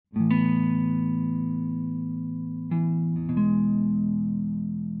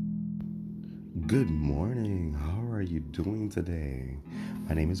Good morning. How are you doing today?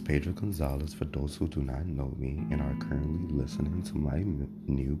 My name is Pedro Gonzalez, for those who do not know me and are currently listening to my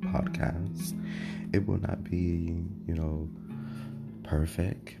new podcast. It will not be,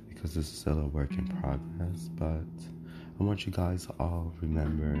 perfect because it's still a work in progress, but I want you guys to all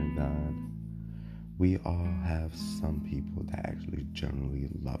remember that we all have some people that actually generally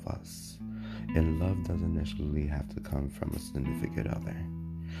love us. And love doesn't necessarily have to come from a significant other.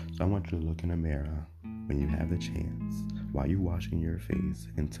 So I want you to look in the mirror when you have the chance, while you're washing your face,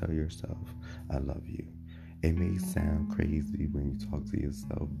 and tell yourself, I love you. It may sound crazy when you talk to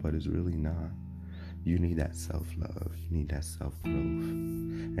yourself, but it's really not. You need that self-love, you need that self-growth,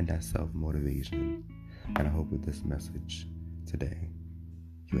 and that self-motivation. And I hope with this message today,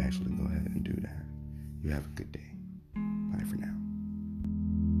 you actually go ahead and do that. You have a good day. Bye for now.